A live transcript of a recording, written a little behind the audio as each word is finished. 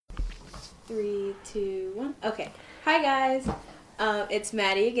Three, two, one. Okay. Hi guys. It's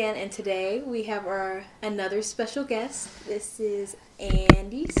Maddie again, and today we have our another special guest. This is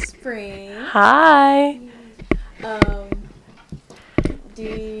Andy Spring. Hi. Um,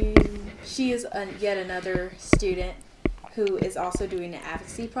 she is yet another student who is also doing an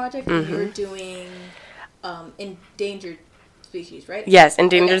advocacy project. And you're doing endangered species, right? Yes,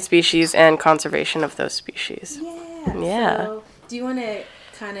 endangered species and conservation of those species. Yeah. So, do you want to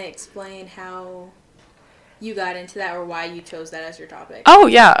kind of explain how you got into that or why you chose that as your topic? Oh,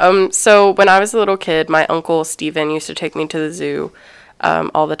 yeah. So when I was a little kid, my uncle Steven used to take me to the zoo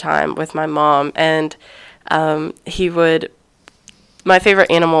all the time with my mom. And my favorite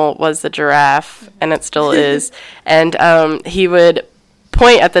animal was the giraffe, and it still is. And he would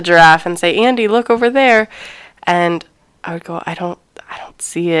point at the giraffe and say, "Andy, look over there." And I would go, I don't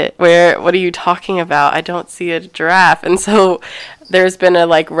see it. What are you talking about? I don't see a giraffe. And so there's been a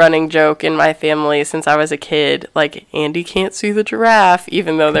running joke in my family since I was a kid, Andy can't see the giraffe,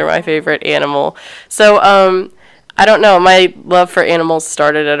 even though they're my favorite animal. So I don't know, my love for animals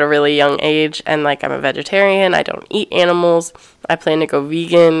started at a really young age, and I'm a vegetarian. I don't eat animals. I plan to go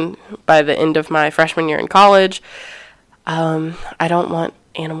vegan by the end of my freshman year in college. I don't want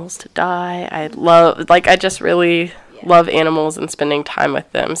animals to die. I just really love animals and spending time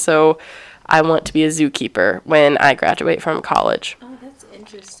with them. So I want to be a zookeeper when I graduate from college. Oh, that's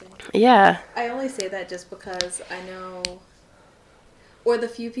interesting. Yeah. I only say that just because I know, or the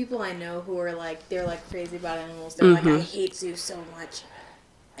few people I know who are they're crazy about animals. They're I hate zoos so much.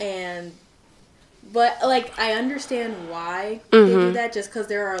 But I understand why they do that, just because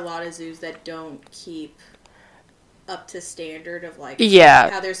there are a lot of zoos that don't keep up to standard of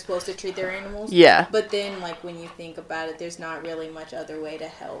how they're supposed to treat their animals. Yeah. But then when you think about it, there's not really much other way to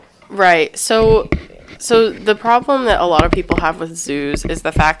help. Right. So the problem that a lot of people have with zoos is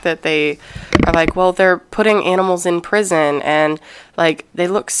the fact that they are well, they're putting animals in prison and they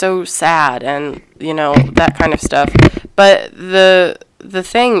look so sad and that kind of stuff. But the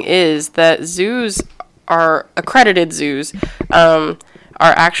thing is that zoos are accredited zoos are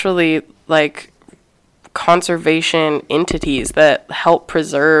actually conservation entities that help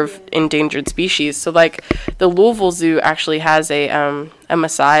preserve endangered species. So the Louisville Zoo actually has a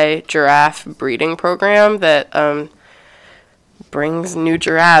Maasai giraffe breeding program that brings new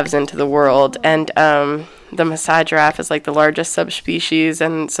giraffes into the world, and the Maasai giraffe is the largest subspecies,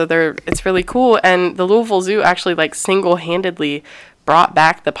 and so it's really cool. And the Louisville Zoo actually single-handedly brought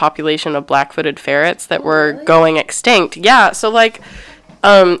back the population of black-footed ferrets that were going extinct. Yeah, so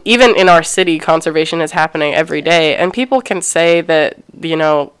even in our city, conservation is happening every day, and people can say that,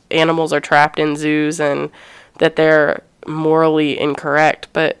 animals are trapped in zoos and that they're morally incorrect,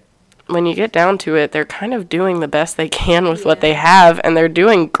 but when you get down to it, they're kind of doing the best they can with what they have, and they're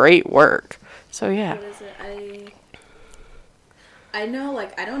doing great work. So, yeah. What is it? I know,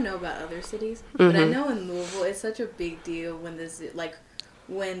 I don't know about other cities, but I know in Louisville, it's such a big deal when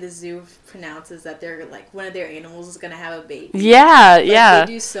the zoo pronounces that they're one of their animals is gonna have a baby. Yeah.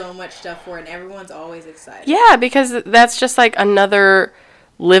 They do so much stuff for it, and everyone's always excited. Yeah, because that's just another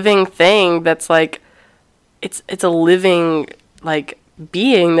living thing that's it's a living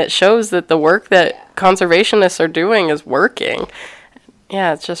being that shows that the work that conservationists are doing is working.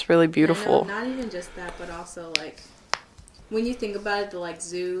 Yeah, it's just really beautiful. Not even just that, but also when you think about it, the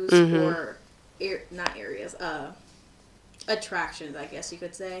zoos or not areas, attractions, I guess you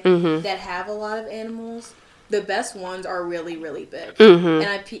could say, that have a lot of animals, the best ones are really, really big. And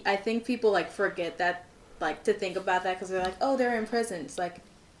I think people forget that, to think about that, because they're oh, they're in prison. It's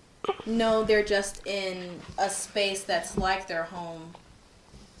no, they're just in a space that's like their home,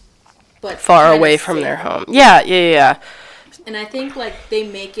 but far away from their home. Yeah. And I think they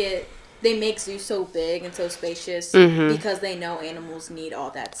make zoos so big and so spacious because they know animals need all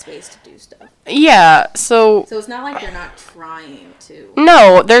that space to do stuff. Yeah, so it's not they're not trying to.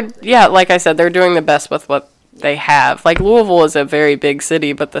 No, like I said, they're doing the best with what they have. Louisville is a very big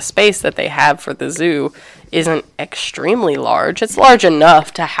city, but the space that they have for the zoo isn't extremely large. It's large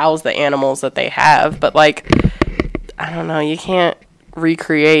enough to house the animals that they have, but I don't know, you can't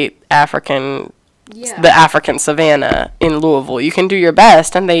recreate the African savanna in Louisville. You can do your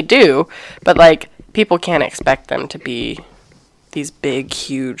best, and they do, but people can't expect them to be these big,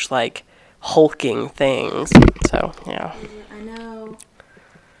 huge, hulking things. So, yeah. I know.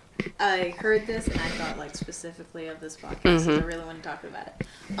 I heard this, and I thought specifically of this podcast. I really want to talk about it.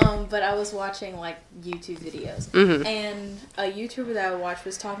 But I was watching YouTube videos, and a YouTuber that I watched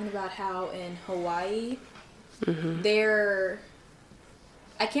was talking about how in Hawaii,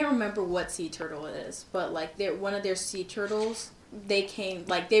 I can't remember what sea turtle it is, but one of their sea turtles they came,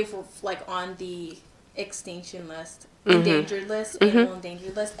 like, they were, like, on the extinction list, endangered list, animal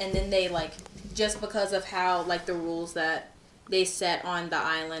endangered list, and then they, like, just because of how, like, the rules that they set on the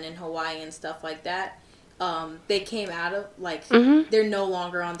island in Hawaii and stuff like that, they came out of, like, they're no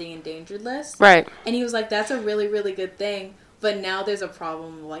longer on the endangered list. Right. And he was like, that's a really, really good thing, but now there's a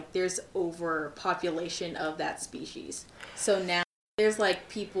problem, like, there's overpopulation of that species. So now there's, like,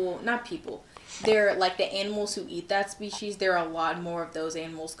 they're, like, the animals who eat that species, there are a lot more of those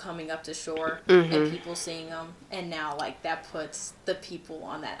animals coming up to shore and people seeing them. And now, like, that puts the people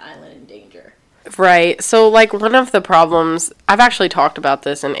on that island in danger. Right. So, like, one of the problems, I've actually talked about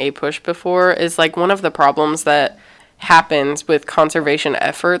this in APUSH before, is, like, one of the problems that happens with conservation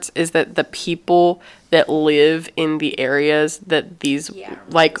efforts is that the people that live in the areas that these,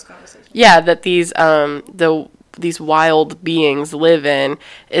 that these wild beings live in,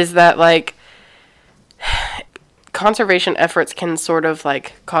 is that, like, conservation efforts can sort of,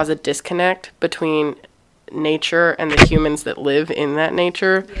 like, cause a disconnect between nature and the humans that live in that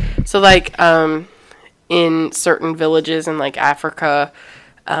nature. Yeah. So, like, in certain villages in, like, Africa,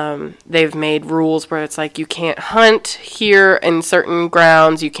 they've made rules where it's like you can't hunt here in certain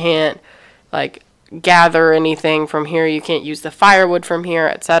grounds, you can't, like, gather anything from here, you can't use the firewood from here,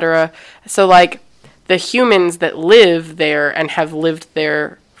 etc. So, like, the humans that live there and have lived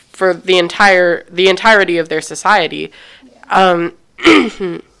there for the entirety of their society, have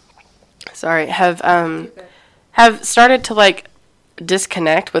started to, like,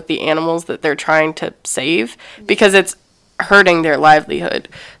 disconnect with the animals that they're trying to save because it's hurting their livelihood.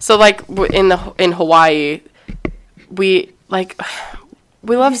 So, like, in Hawaii, we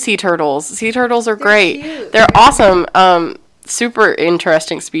love sea turtles. Sea turtles are great. Cute. They're awesome. Super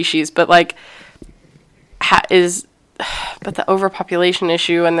interesting species, but, like, but the overpopulation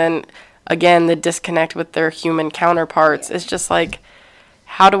issue, and then again the disconnect with their human counterparts is just like,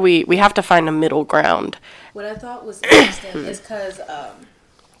 how do we have to find a middle ground. What I thought was interesting is because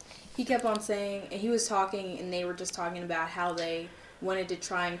he kept on saying, and he was talking, and they were just talking about how they wanted to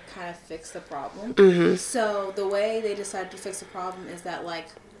try and kind of fix the problem. So the way they decided to fix the problem is that, like,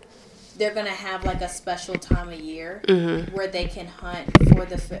 they're gonna have, like, a special time of year where they can hunt for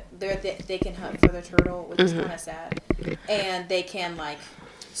they can hunt for the turtle, which is kind of sad, and they can, like,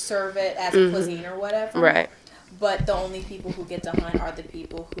 serve it as a cuisine or whatever. Right. But the only people who get to hunt are the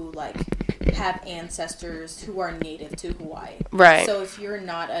people who, like, have ancestors who are native to Hawaii. Right. So if you're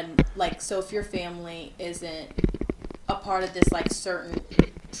not if your family isn't a part of this, like, certain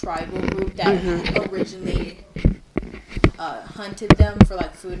tribal group that originally hunted them for,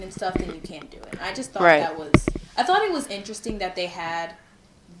 like, food and stuff, then you can't do it. I just thought I thought it was interesting that they had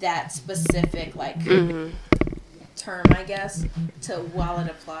that specific, like, term, I guess, to while it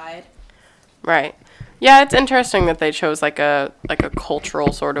applied. Right. Yeah, it's interesting that they chose, like, a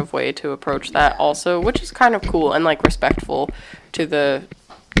cultural sort of way to approach that also, which is kind of cool and, like, respectful to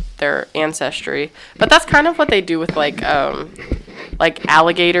their ancestry. But that's kind of what they do with, like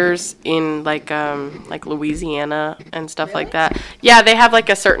alligators in, like Louisiana and stuff like that. Yeah, they have, like,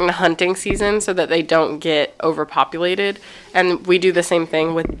 a certain hunting season so that they don't get overpopulated. And we do the same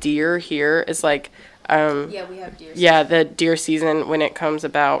thing with deer here. It's like we have deer season. Yeah, the deer season, when it comes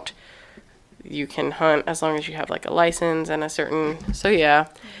about, you can hunt as long as you have, like, a license and a certain... So, yeah.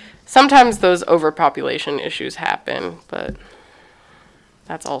 Sometimes those overpopulation issues happen, but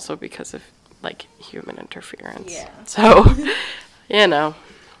that's also because of, like, human interference. Yeah. So, you know.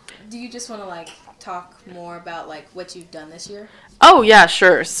 Do you just want to, like, talk more about, like, what you've done this year? Oh, yeah,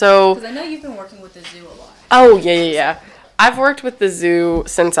 sure. So... Because I know you've been working with the zoo a lot. Oh, yeah. I've worked with the zoo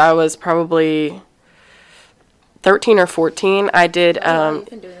since I was probably 13 or 14. I did... you've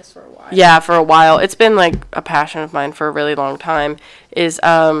been doing this for a while. Yeah, for a while. It's been, like, a passion of mine for a really long time.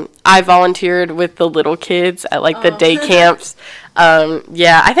 I volunteered with the little kids at, like, the day camps.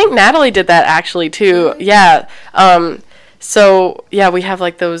 I think Natalie did that, actually, too. Really? Yeah. So, yeah, we have,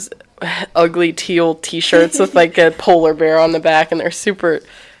 like, those ugly teal t-shirts with, like, a polar bear on the back, and they're super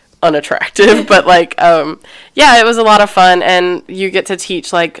unattractive. But, like, it was a lot of fun, and you get to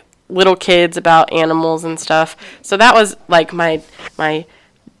teach, like, little kids about animals and stuff. So that was, like, my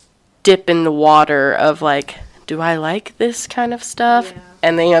dip in the water of, like, do I like this kind of stuff? Yeah.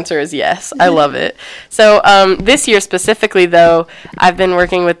 And the answer is yes. I love it. So this year specifically, though, I've been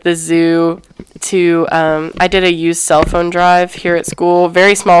working with the zoo to, I did a used cell phone drive here at school,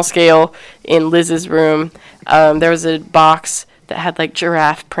 very small scale, in Liz's room. There was a box that had, like,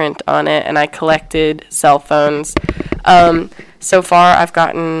 giraffe print on it, and I collected cell phones. So far, I've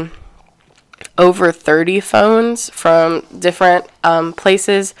gotten over 30 phones from different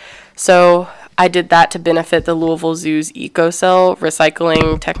places. So I did that to benefit the Louisville Zoo's EcoCell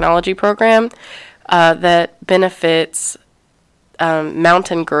recycling technology program that benefits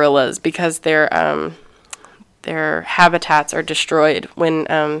mountain gorillas because their habitats are destroyed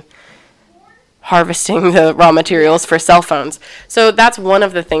when harvesting the raw materials for cell phones. So that's one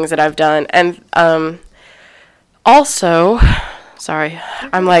of the things that I've done. And also, sorry,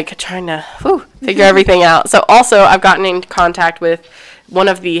 I'm like trying to figure everything out. So also, I've gotten in contact with one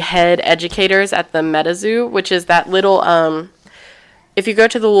of the head educators at the MetaZoo, which is that little, if you go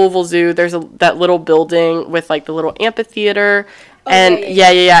to the Louisville Zoo, there's that little building with like the little amphitheater. And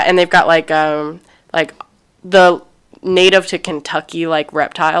and they've got like the native to Kentucky like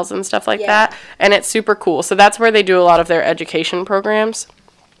reptiles and stuff like that, and it's super cool. So that's where they do a lot of their education programs.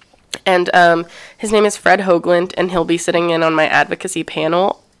 And his name is Fred Hoagland, and he'll be sitting in on my advocacy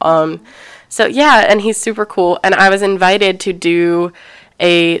panel. So yeah, and he's super cool. And I was invited to do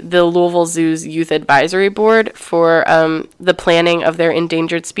the Louisville Zoo's Youth Advisory Board for the planning of their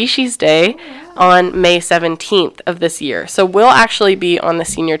Endangered Species Day on May 17th of this year. So we'll actually be on the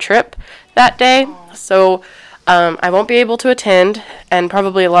senior trip that day. So I won't be able to attend, and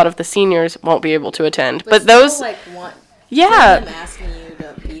probably a lot of the seniors won't be able to attend. But those, like, them asking you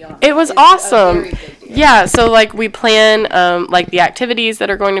to be on it was awesome. Yeah, so like we plan like the activities that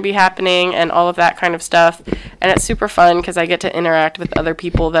are going to be happening and all of that kind of stuff, and it's super fun because I get to interact with other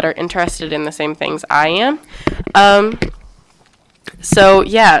people that are interested in the same things I am.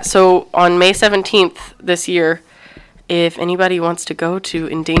 So on May 17th this year, if anybody wants to go to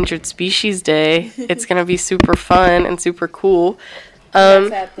Endangered Species Day, it's going to be super fun and super cool.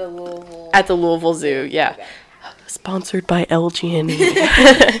 That's at the Louisville. At the Louisville Zoo, yeah. Okay. Sponsored by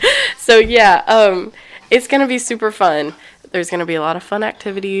LG&E. So yeah, it's going to be super fun. There's going to be a lot of fun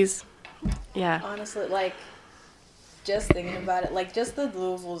activities. Yeah. Honestly, like, just thinking about it, like, just the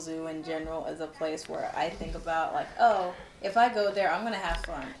Louisville Zoo in general is a place where I think about, like, oh, if I go there, I'm going to have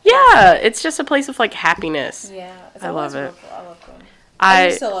fun. Yeah, it's just a place of, like, happiness. Yeah. I love it. I love going. I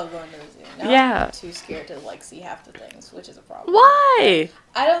used to love going to the zoo. Now I'm too scared to, like, see half the things, which is a problem. Why?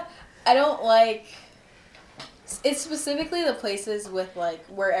 I don't like... It's specifically the places with, like,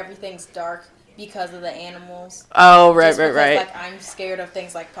 where everything's dark because of the animals. Oh, right. Like, I'm scared of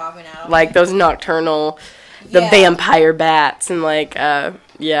things, like, popping out. Like those nocturnal, the vampire bats and, like, yeah.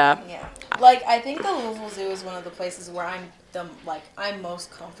 Yeah. Like, I think the Louisville Zoo is one of the places where I'm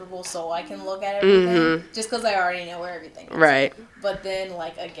most comfortable so I can look at everything. Just because I already know where everything is. Right. But then,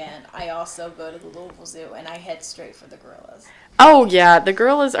 like, again, I also go to the Louisville Zoo and I head straight for the gorillas. Oh, yeah. The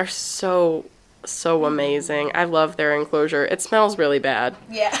gorillas are so amazing. I love their enclosure. It smells really bad.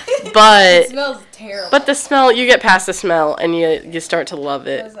 Yeah. But it smells terrible. But the smell, you get past the smell and you start to love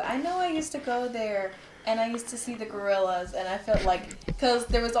it. I know I used to go there and I used to see the gorillas and I felt like, because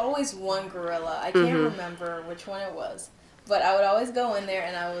there was always one gorilla. I can't remember which one it was. But I would always go in there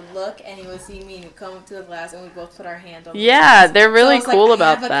and I would look and he would see me and he'd come up to the glass and we both put our hand on the glass. They're really cool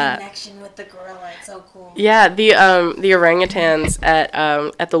about that. I have a connection with the gorilla. It's so cool. Yeah, the orangutans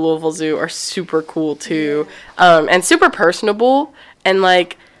at the Louisville Zoo are super cool too. Yeah. And super personable and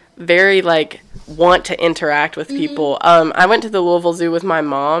like very like want to interact with people. I went to the Louisville Zoo with my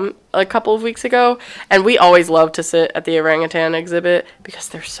mom a couple of weeks ago, and we always love to sit at the orangutan exhibit because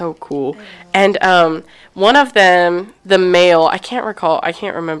they're so cool. And one of them, the male, I can't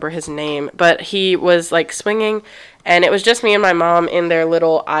remember his name, but he was like swinging, and it was just me and my mom in their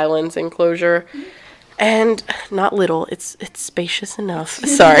little islands enclosure. And not little, it's spacious enough.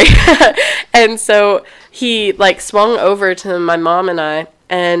 Sorry. And so he like swung over to my mom and I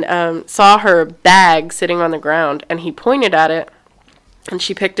and saw her bag sitting on the ground, and he pointed at it, and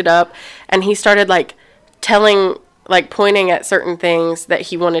she picked it up, and he started pointing at certain things that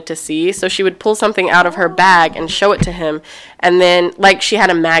he wanted to see. So she would pull something out of her bag and show it to him, and then like she had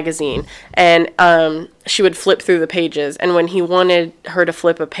a magazine, and she would flip through the pages, and when he wanted her to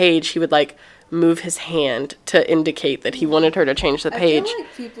flip a page, he would like move his hand to indicate that he wanted her to change the page. I feel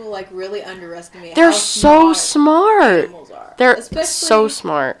like people like really underestimate They're how so smart. Animals are. They're especially so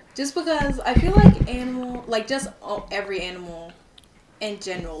smart. Just because I feel like every animal in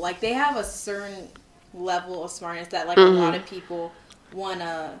general, like they have a certain level of smartness that like a lot of people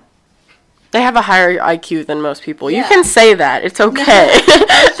wanna. They have a higher IQ than most people. Yeah. You can say that. It's okay.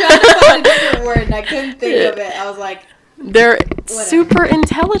 I was trying to find a different word and I couldn't think of it. I was like, they're super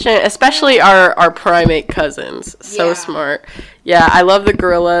intelligent, especially our primate cousins. So smart. Yeah, I love the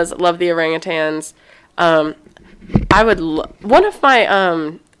gorillas. Love the orangutans. I would one of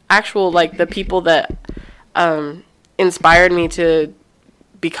my actual like the people that inspired me to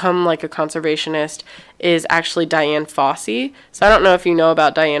become like a conservationist is actually Dian Fossey. So I don't know if you know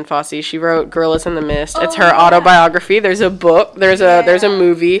about Dian Fossey. She wrote Gorillas in the Mist. It's her autobiography. There's a book. There's a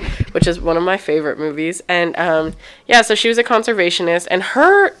movie, which is one of my favorite movies. And so she was a conservationist, and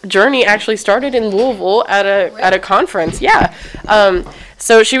her journey actually started in Louisville at a conference. Yeah.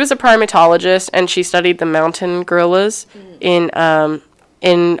 So she was a primatologist, and she studied the mountain gorillas in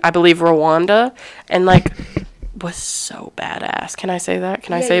I believe Rwanda, and like was so badass. Can I say that?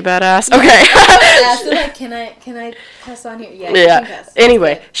 Can I say badass? Okay. Can I cuss on here? Yeah. Yeah.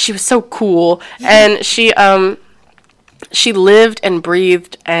 Anyway, she was so cool, and she lived and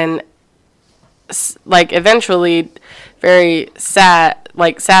breathed and like eventually very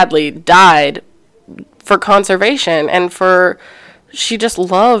sadly died for conservation and for she just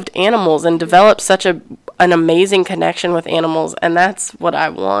loved animals and developed such an amazing connection with animals, and that's what I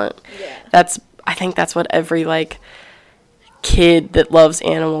want. Yeah. I think that's what every like kid that loves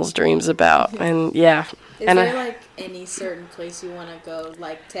animals dreams about. And yeah. Is there like any certain place you want to go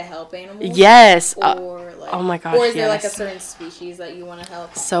like to help animals? Yes. Or like, oh my gosh. Or is there like a certain species that you want to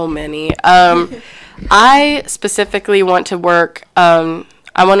help? So many. I specifically want to work. I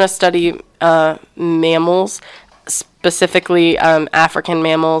want to study mammals, specifically African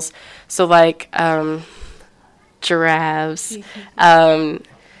mammals. So like giraffes.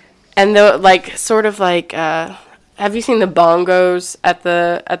 And the like sort of like have you seen the bongos at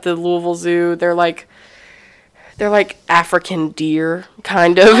the Louisville Zoo? They're like African deer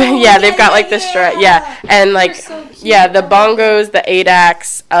kind of. They've got like the strap. Yeah. And like so the bongos, the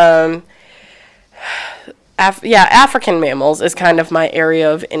Adax, African mammals is kind of my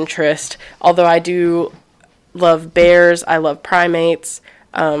area of interest. Although I do love bears, I love primates.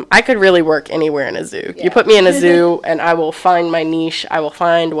 I could really work anywhere in a zoo. Yeah. You put me in a zoo and I will find my niche. I will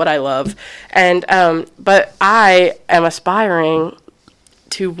find what I love. And but I am aspiring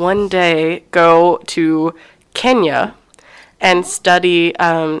to one day go to Kenya and study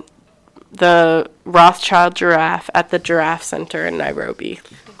the Rothschild giraffe at the Giraffe Center in Nairobi.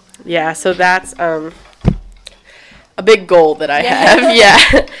 Yeah, so that's a big goal that I have.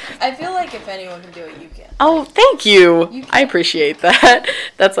 Yeah. I feel like if anyone can do it, you can. Oh, thank you. I appreciate that.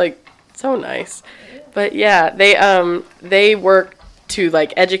 That's like so nice. But yeah, they work to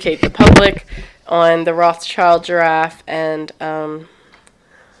like educate the public on the Rothschild giraffe and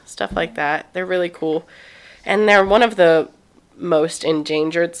stuff like that. They're really cool. And they're one of the most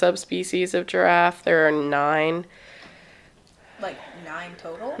endangered subspecies of giraffe. There are 9. Like 9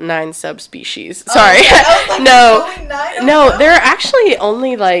 total? 9 subspecies. Sorry. Like, no, there are actually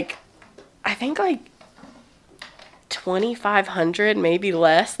only like, I think like 2,500, maybe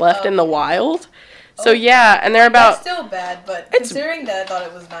less, left in the wild. So yeah, and they're about... That's still bad, but considering that I thought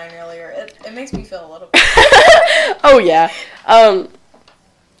it was 9 earlier, it makes me feel a little bit... Oh yeah.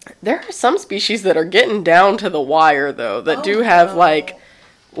 There are some species that are getting down to the wire, though, that do have like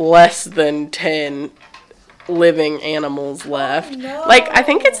less than 10 living animals left. No. Like, I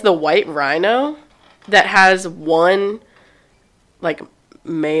think it's the white rhino that has 1 like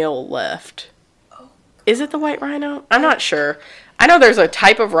male left. Is it the white rhino? I'm not sure. I know there's a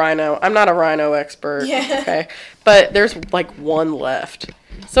type of rhino. I'm not a rhino expert. Yeah. Okay. But there's like 1 left.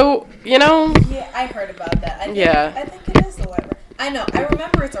 So, you know. Yeah, I heard about that. I think it is the white rhino. I know. I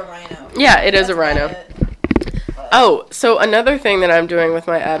remember it's a rhino. Yeah, it is a rhino. Oh, so another thing that I'm doing with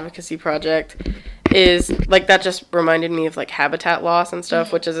my advocacy project is, like, that just reminded me of, like, habitat loss and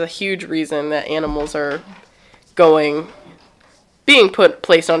stuff, which is a huge reason that animals are being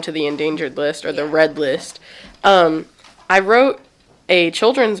placed onto the endangered list or the red list. I wrote a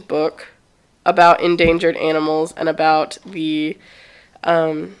children's book about endangered animals and about the,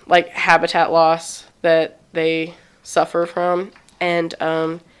 like, habitat loss that they suffer from. And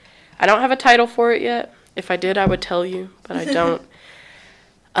I don't have a title for it yet. If I did, I would tell you, but I don't.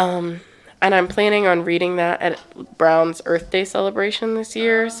 And I'm planning on reading that at Brown's Earth Day celebration this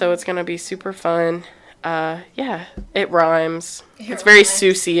year, so it's going to be super fun. Yeah, it rhymes. It's very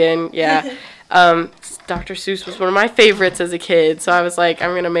Seussian, yeah. Dr. Seuss was one of my favorites as a kid, so I was like,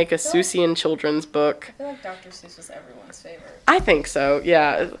 I'm going to make a Seussian children's book. I feel like Dr. Seuss was everyone's favorite. I think so,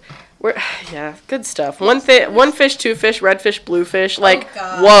 yeah. Good stuff. One fish, 2 fish, red fish, blue fish. Like,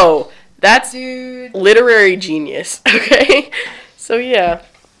 whoa, that's literary genius. Okay, so yeah.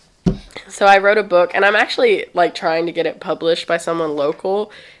 So I wrote a book, and I'm actually like trying to get it published by someone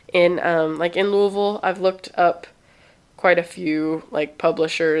local in in Louisville. I've looked up quite a few like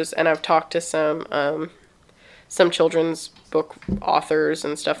publishers, and I've talked to some children's book authors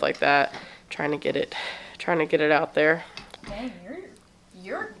and stuff like that, trying to get it out there. Dang,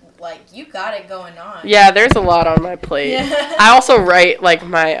 you're like you got it going on. Yeah, there's a lot on my plate. Yeah. I also write like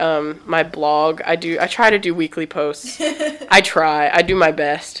my blog. I try to do weekly posts. I do my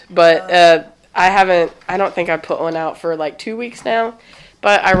best, but I don't think I put one out for like 2 weeks now.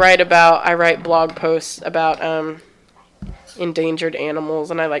 But I write blog posts about endangered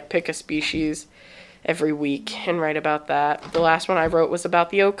animals, and I like pick a species every week and write about that. The last one I wrote was about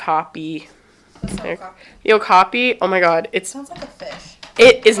the okapi. What's an okapi? The okapi, oh my god, it Sounds like a fish.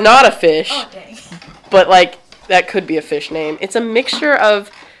 It is not a fish. Oh, dang. But like that could be a fish name. It's a mixture of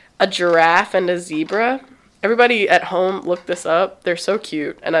a giraffe and a zebra. Everybody at home, look this up. They're so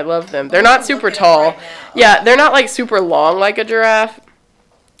cute, and I love them. They're not super tall. Right yeah, they're not like super long like a giraffe,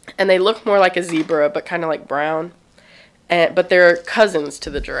 and they look more like a zebra, but kind of like brown. But they're cousins to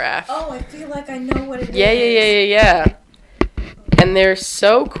the giraffe. Oh, I feel like I know what it is. Yeah. And they're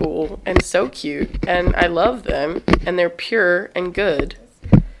so cool and so cute, and I love them, and they're pure and good,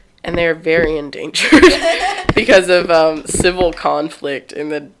 and they're very endangered because of civil conflict in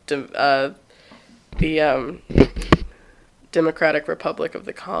the Democratic Republic of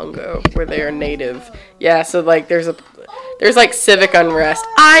the Congo, where they are native. Yeah, so like there's like civic unrest.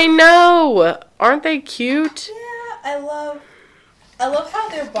 I know, aren't they cute? Yeah, I love how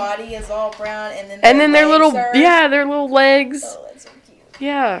their body is all brown, and then their little their little legs. Oh, that's so cute.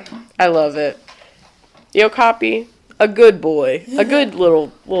 Yeah, I love it. The okapi, a good boy, a good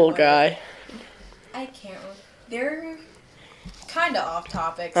little guy. I can't. They're kind of off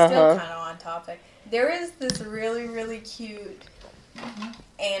topic, still kind of on topic. There is this really, really cute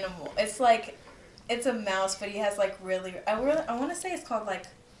animal. It's a mouse, but he has like I want to say it's called like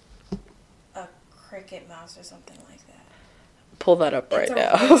a cricket mouse or something like that. Pull that up right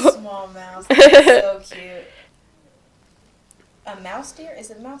now. It's a really small mouse. It's so cute. A mouse deer?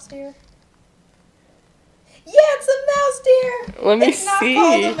 Is it a mouse deer? Yeah, it's a mouse deer. Let me see. It's not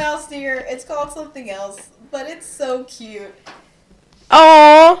called a mouse deer. It's called something else, but it's so cute.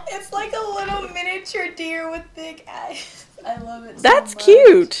 Aww. It's like a little miniature deer with big eyes. I love it so That's much.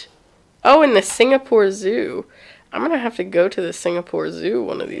 cute. Oh, in the Singapore Zoo. I'm going to have to go to the Singapore Zoo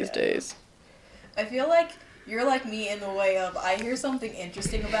one of these days. I feel like you're like me in the way of I hear something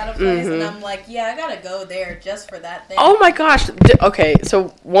interesting about a place and I'm like, yeah, I gotta go there just for that thing. Oh my gosh. Okay, so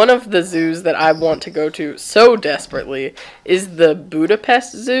one of the zoos that I want to go to so desperately is the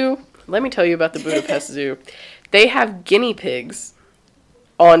Budapest Zoo. Let me tell you about the Budapest Zoo. They have guinea pigs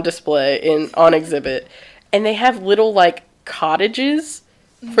on display on exhibit, and they have little like cottages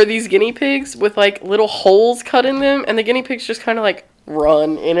for these guinea pigs with like little holes cut in them, and the guinea pigs just kind of like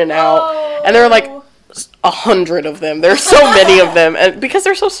run in and out, and there are like 100 of them. There's so many of them, and because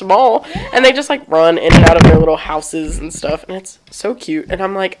they're so small, and they just like run in and out of their little houses and stuff, and it's so cute. And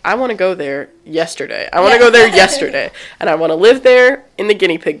I'm like, I want to go there yesterday. I want to go there yesterday, and I want to live there in the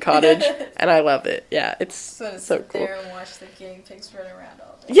guinea pig cottage, and I love it. Yeah, it's so cool. There and watch the guinea pigs run around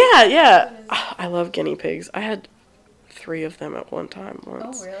all day. Yeah. I love guinea pigs. I had 3 of them at one time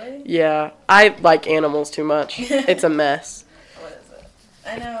once. Oh, really? Yeah, I like animals too much. It's a mess. What is it?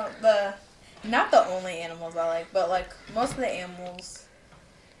 I know not the only animals I like, but like most of the animals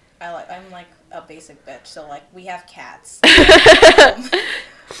I like. I'm like a basic bitch, so like we have cats.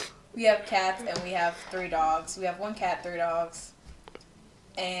 We have cats and we have 3 dogs. We have 1 cat, 3 dogs.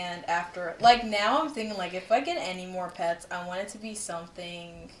 And after, like now I'm thinking like if I get any more pets, I want it to be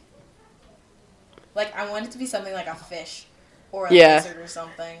something like a fish or a lizard or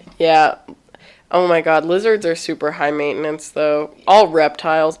something. Yeah. Oh my god, lizards are super high maintenance though. All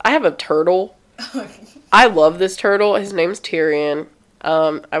reptiles. I have a turtle. I love this turtle. His name's Tyrion.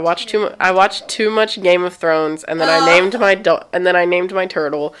 I watched too much Game of Thrones, and then I named my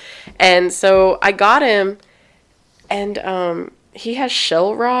turtle. And so I got him, and he has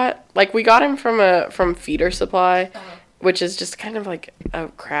shell rot. Like we got him from Feeder Supply, which is just kind of like a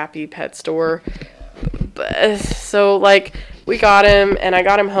crappy pet store. But, so like we got him, and I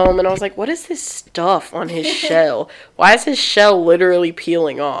got him home, and I was like, what is this stuff on his shell? Why is his shell literally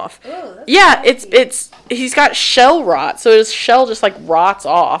peeling off? Ooh, yeah, he's got shell rot, so his shell just like rots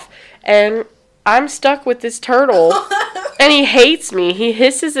off, and I'm stuck with this turtle, and he hates me. He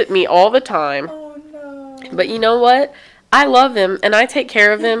hisses at me all the time. Oh no. But you know what? I love him, and I take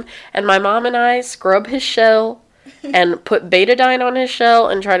care of him, and my mom and I scrub his shell and put betadine on his shell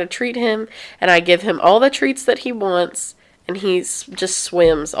and try to treat him, and I give him all the treats that he wants, and he just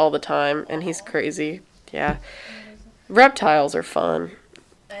swims all the time, and he's crazy. Yeah. Reptiles are fun.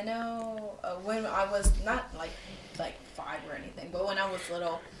 I know when I was not like 5 or anything, but when I was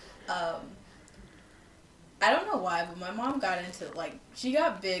little, I don't know why, but my mom got into she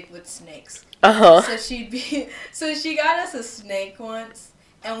got big with snakes. Uh-huh. So she got us a snake once,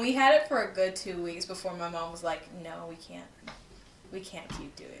 And we had it for a good 2 weeks before my mom was like, no, we can't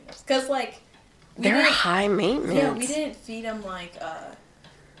keep doing this. Because, like... They're high maintenance. Yeah, we didn't feed them, like, I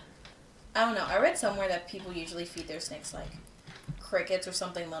don't know. I read somewhere that people usually feed their snakes, like, crickets or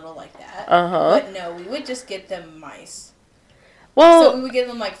something little like that. But no, we would just get them mice. Well... So we would give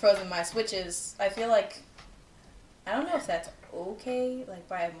them, like, frozen mice, which is, I feel like... I don't know if that's okay, like,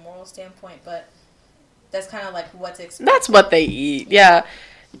 by a moral standpoint, but that's kind of, like, what's expected. That's what they eat, yeah.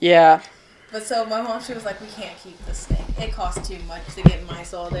 Yeah. But so my mom, she was like, we can't keep the snake. It costs too much to get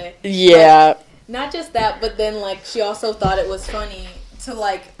mice all day. Yeah. But not just that, but then, like, she also thought it was funny to,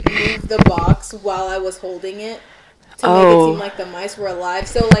 like, move the box while I was holding it to make it seem like the mice were alive.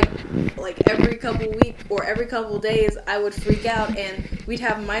 So, like every couple weeks or every couple days, I would freak out and we'd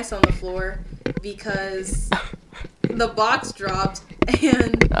have mice on the floor because the box dropped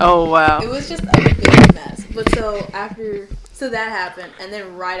and oh wow, it was just a big mess. But so that happened, and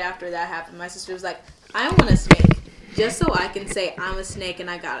then right after that happened, my sister was like, I want a snake just so I can say I'm a snake and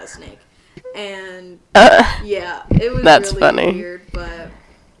I got a snake. And yeah, it was that's really funny. Weird, but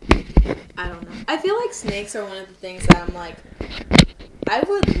I don't know. I feel like snakes are one of the things that I'm like, I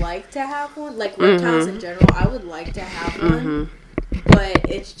would like to have one. Like reptiles in general, I would like to have one. But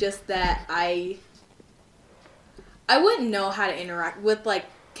it's just that I wouldn't know how to interact with like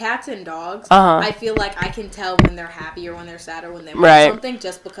cats and dogs. I feel like I can tell when they're happy or when they're sad or when they want something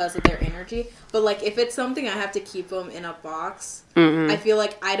just because of their energy. But like if it's something I have to keep them in a box, I feel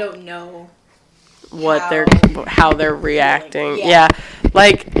like I don't know how they're reacting. Yeah.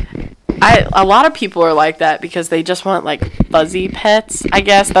 Like a lot of people are like that because they just want like fuzzy pets, I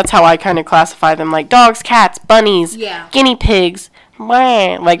guess. That's how I kind of classify them, like dogs, cats, bunnies, guinea pigs,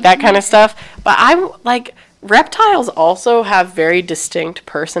 like that kind of stuff. But I'm like, reptiles also have very distinct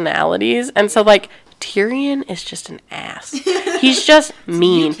personalities, and so like Tyrion is just an ass. He's just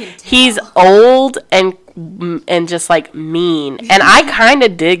mean. He's old and just like mean, and I kind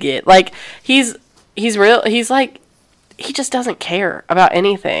of dig it. Like he's real. He's like, he just doesn't care about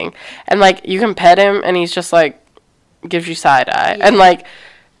anything, and like you can pet him and he's just like gives you side eye, and like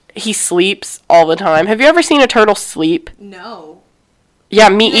he sleeps all the time. Have you ever seen a turtle sleep? No. Yeah,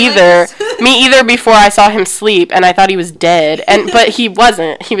 me either. Me either before I saw him sleep and I thought he was dead, but he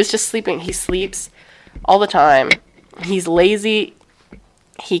wasn't. He was just sleeping. He sleeps all the time. He's lazy.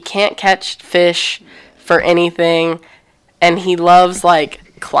 He can't catch fish for anything, and he loves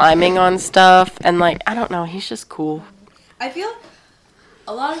like climbing on stuff, and like I don't know, he's just cool. I feel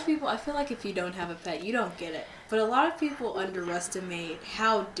like if you don't have a pet, you don't get it. But a lot of people underestimate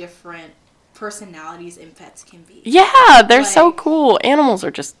how different personalities in pets can be. Yeah, they're like, so cool. Animals are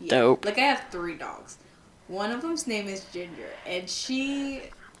just dope. Like I have 3 dogs. One of them's name is Ginger, and she,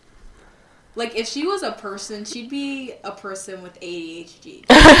 like, if she was a person, she'd be a person with ADHD.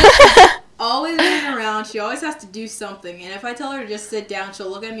 She's always running around. She always has to do something, and if I tell her to just sit down, she'll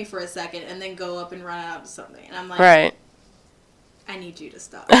look at me for a second and then go up and run out to something, and I'm like, right, I need you to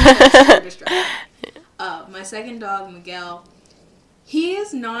stop. You're distracted. My second dog, Miguel, he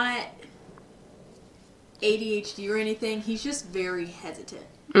is not ADHD or anything. He's just very hesitant.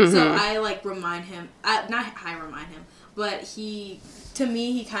 So I like remind him, but to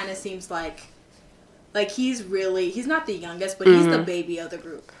me he kind of seems like he's not the youngest, but he's the baby of the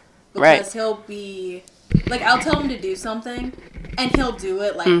group, because he'll be like, I'll tell him to do something and he'll do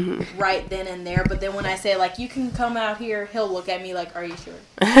it like right then and there, but then when I say like, you can come out here, he'll look at me like, are you sure?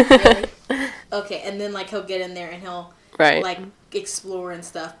 Really? Okay. And then like he'll get in there and he'll like explore and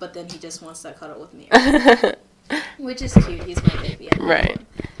stuff, but then he just wants to cuddle with me, which is cute. He's my baby.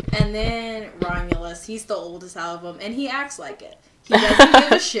 And then Romulus, he's the oldest out of them, and he acts like it. He doesn't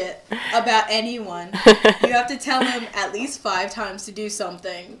give a shit about anyone. You have to tell him at least 5 times to do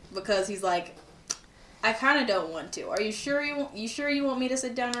something, because he's like, I kind of don't want to. Are you sure you want me to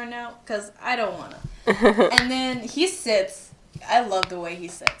sit down right now? Because I don't want to. And then he sits. I love the way he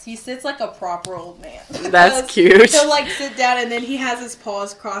sits. He sits like a proper old man. That's cute. He'll like sit down, and then he has his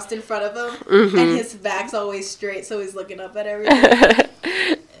paws crossed in front of him, and his back's always straight, so he's looking up at everything.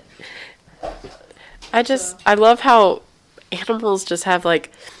 I love how animals just have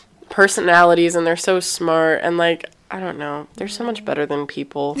like personalities, and they're so smart, and like, I don't know, they're so much better than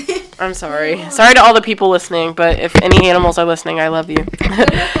people. I'm sorry. Sorry to all the people listening, but if any animals are listening, I love you. I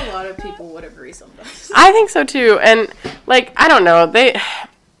feel like a lot of people would agree sometimes. I think so too. And like, I don't know,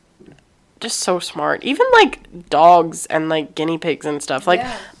 just so smart. Even, like, dogs and, like, guinea pigs and stuff. Like,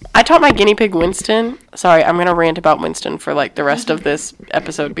 Yeah. I taught my guinea pig Winston. Sorry, I'm going to rant about Winston for, like, the rest of this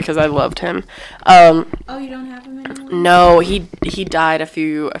episode because I loved him. Oh, you don't have him anymore? No, he died a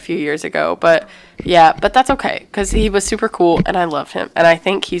few years ago. But, yeah, but that's okay because he was super cool and I loved him. And I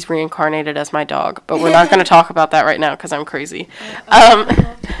think he's reincarnated as my dog. But we're not going to talk about that right now because I'm crazy.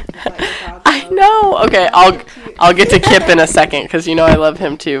 I know. Okay, I'll get to Kip in a second because you know I love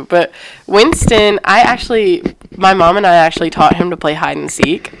him too. But Winston, my mom and I actually taught him to play hide and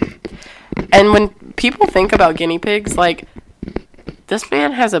seek. And when people think about guinea pigs, like, this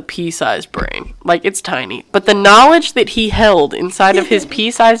man has a pea-sized brain. Like, it's tiny. But the knowledge that he held inside of his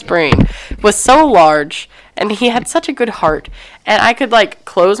pea-sized brain was so large, and he had such a good heart. And I could, like,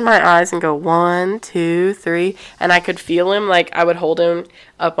 close my eyes and go 1, 2, 3, and I could feel him. Like, I would hold him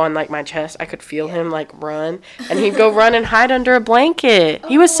up on, like, my chest. I could feel him, like, run. And he'd go run and hide under a blanket.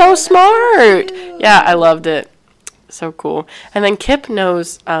 He was so smart. Yeah, I loved it. So cool. And then Kip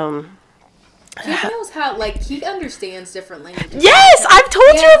knows, Kip knows how, like, he understands different languages. Yes, I've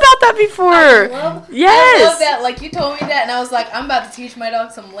told you about that before. I love Yes. that. Like, you told me that, and I was like, I'm about to teach my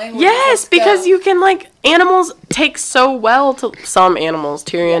dog some language. Yes, because you can, like, animals take so well to, some animals,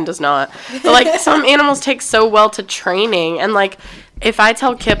 Tyrion does not, but, like, some animals take so well to training, and, like, if I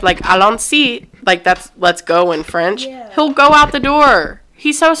tell Kip, like, allons-y, like, that's let's go in French, he'll go out the door.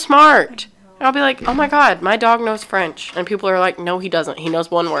 He's so smart. And I'll be like, oh my god, my dog knows French. And people are like, no, he doesn't. He knows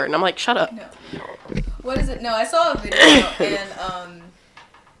one word. And I'm like, shut up. No. What is it? No, I saw a video, and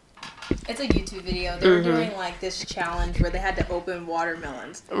it's a YouTube video. They were doing, like, this challenge where they had to open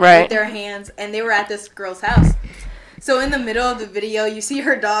watermelons with their hands, and they were at this girl's house. So in the middle of the video, you see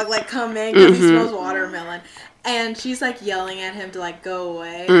her dog, like, come in because he smells watermelon. And she's, like, yelling at him to, like, go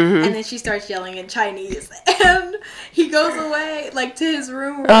away. And then she starts yelling in Chinese. And he goes away, like, to his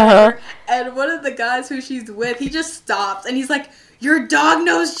room or whatever. And one of the guys who she's with, he just stops. And he's like, your dog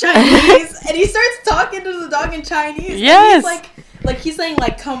knows Chinese. And he starts talking to the dog in Chinese. Yes. And he's like he's saying,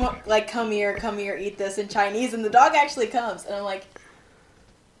 like, come here, eat this in Chinese. And the dog actually comes. And I'm like,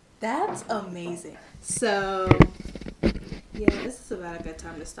 that's amazing. So... yeah, this is about a good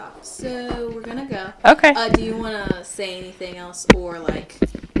time to stop. So, we're gonna go. Okay. Do you want to say anything else or, like,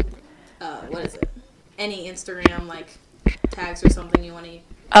 what is it? Any Instagram, like, tags or something you want to...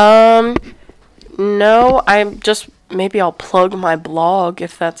 No, maybe I'll plug my blog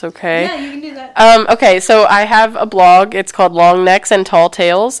if that's okay. Yeah, you can do that. Okay, so I have a blog. It's called Long Necks and Tall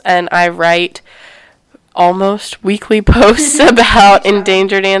Tales, and I write almost weekly posts about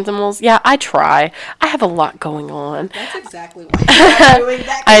endangered animals. Yeah, I try. I have a lot going on. That's exactly why I'm doing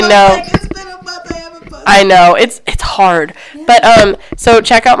that. I know. Like, it's been a month I haven't posted. I know. It's hard. Yeah. But so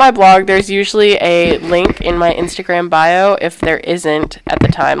check out my blog. There's usually a link in my Instagram bio if there isn't at the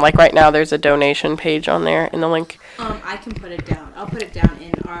time. Like right now there's a donation page on there in the link. I can put it down. I'll put it down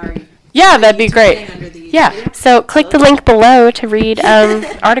in our Yeah, that'd be great. Yeah, so click the link below to read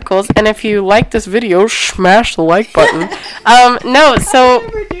articles, and if you like this video, smash the like button. No, so... I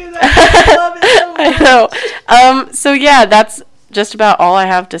never do that. I love it so much. I know. So yeah, that's just about all I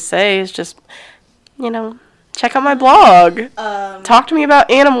have to say is just, check out my blog. Talk to me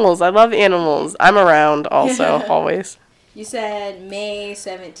about animals. I love animals. I'm around also, always. You said May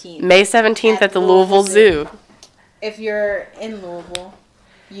 17th. May 17th at the Louisville Zoo. If you're in Louisville...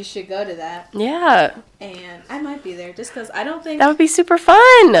 you should go to that. Yeah. And I might be there just because I don't think... that would be super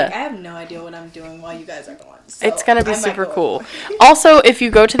fun. I have no idea what I'm doing while you guys are going. So it's going to be super cool. Also, if you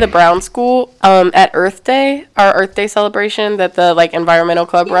go to the Brown School at Earth Day, our Earth Day celebration that the environmental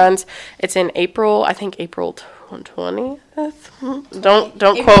club runs, it's in April, I think April 20th.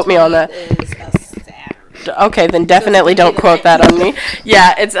 Don't quote me on that. Is a Saturday. Okay, then definitely don't quote that on me.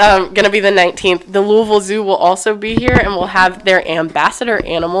 Yeah, it's going to be the 19th. The Louisville Zoo will also be here, and we'll have their ambassador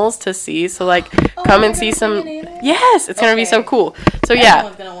animals to see. So, come and see some... yes, it's going to be so cool. So, yeah.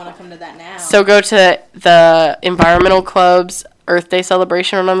 Everyone's going to want to come to that now. So, go to the Environmental Club's Earth Day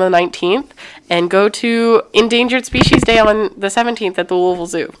celebration on the 19th, and go to Endangered Species Day on the 17th at the Louisville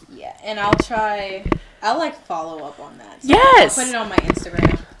Zoo. Yeah, and I'll follow up on that. So yes! I'll put it on my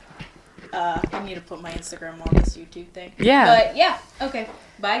Instagram. I need to put my Instagram on this YouTube thing. Yeah. But, yeah. Okay.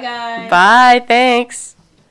 Bye, guys. Bye. Thanks.